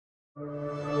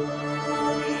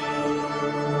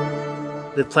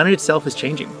The planet itself is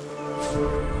changing.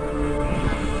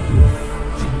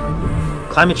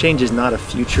 Climate change is not a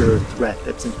future threat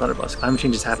that's in front of us. Climate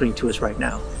change is happening to us right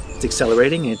now. It's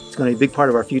accelerating, and it's going to be a big part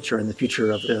of our future and the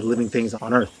future of the living things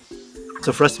on Earth.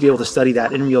 So for us to be able to study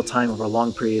that in real time over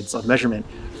long periods of measurement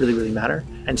really matter,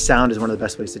 and sound is one of the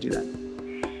best ways to do that.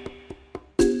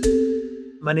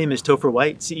 My name is Topher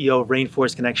White, CEO of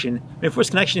Rainforest Connection. Rainforest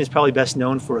Connection is probably best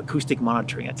known for acoustic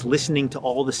monitoring. It's listening to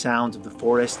all the sounds of the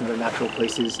forest and their natural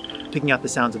places, picking out the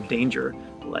sounds of danger,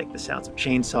 like the sounds of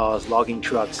chainsaws, logging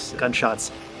trucks,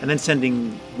 gunshots, and then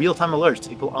sending real-time alerts to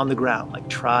people on the ground, like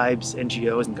tribes,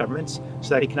 NGOs, and governments,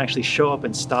 so that it can actually show up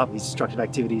and stop these destructive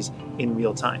activities in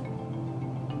real time.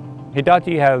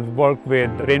 Hitachi has worked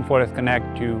with Rainforest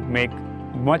Connect to make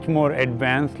much more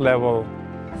advanced level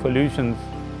solutions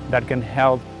that can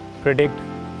help predict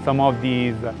some of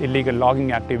these illegal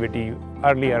logging activity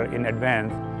earlier in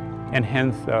advance, and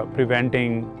hence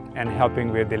preventing and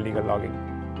helping with illegal logging.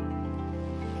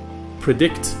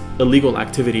 Predict illegal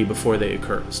activity before they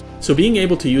occur. So being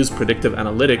able to use predictive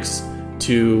analytics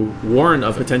to warn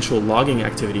of potential logging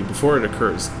activity before it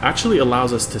occurs actually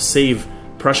allows us to save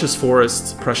precious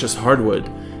forests, precious hardwood,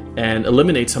 and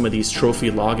eliminate some of these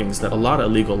trophy loggings that a lot of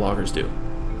illegal loggers do.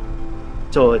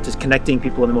 So it's just connecting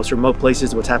people in the most remote places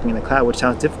to what's happening in the cloud, which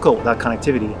sounds difficult without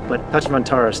connectivity. But Hitachi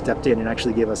Vantara stepped in and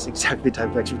actually gave us exactly the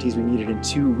type of expertise we needed in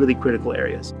two really critical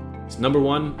areas. So number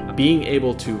one, being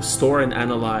able to store and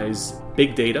analyze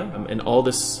big data and all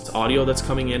this audio that's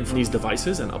coming in from these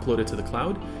devices and upload it to the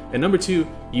cloud. And number two,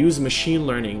 use machine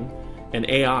learning and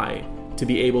AI to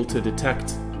be able to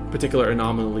detect particular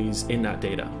anomalies in that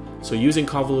data. So using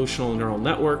convolutional neural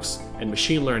networks and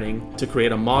machine learning to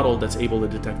create a model that's able to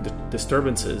detect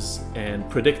disturbances and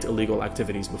predict illegal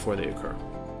activities before they occur.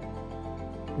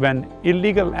 When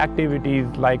illegal activities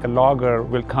like a logger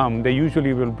will come, they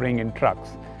usually will bring in trucks,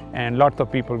 and lots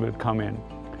of people will come in.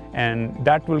 And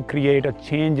that will create a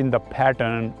change in the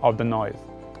pattern of the noise.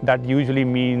 That usually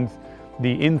means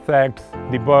the insects,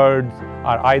 the birds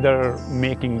are either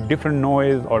making different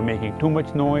noise or making too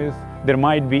much noise. There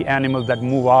might be animals that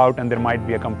move out and there might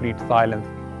be a complete silence.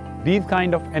 These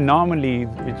kind of anomalies,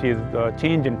 which is the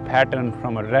change in pattern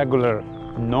from a regular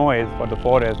noise for the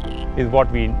forest, is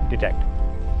what we detect.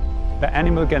 The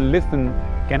animal can listen,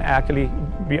 can actually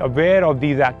be aware of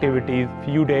these activities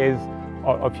few days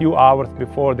or a few hours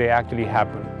before they actually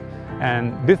happen.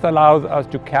 And this allows us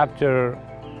to capture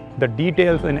the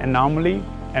details in anomaly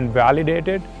and validate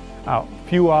it a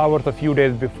few hours, a few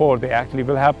days before they actually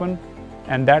will happen.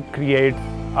 And that creates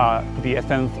the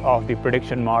essence of the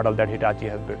prediction model that Hitachi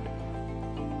has built.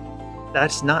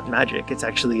 That's not magic. It's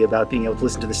actually about being able to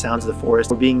listen to the sounds of the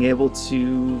forest, or being able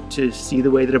to see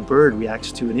the way that a bird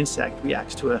reacts to an insect,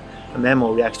 reacts to a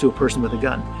mammal, reacts to a person with a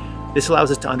gun. This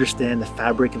allows us to understand the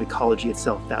fabric of ecology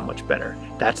itself that much better.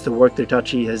 That's the work that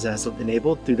Hitachi has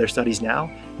enabled through their studies now,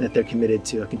 and that they're committed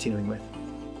to continuing with.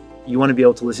 You want to be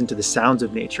able to listen to the sounds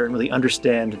of nature and really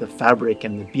understand the fabric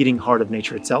and the beating heart of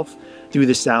nature itself through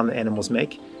the sound that animals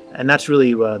make. And that's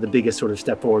really the biggest sort of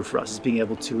step forward for us, is being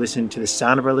able to listen to the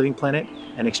sound of our living planet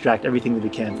and extract everything that we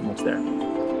can from what's there.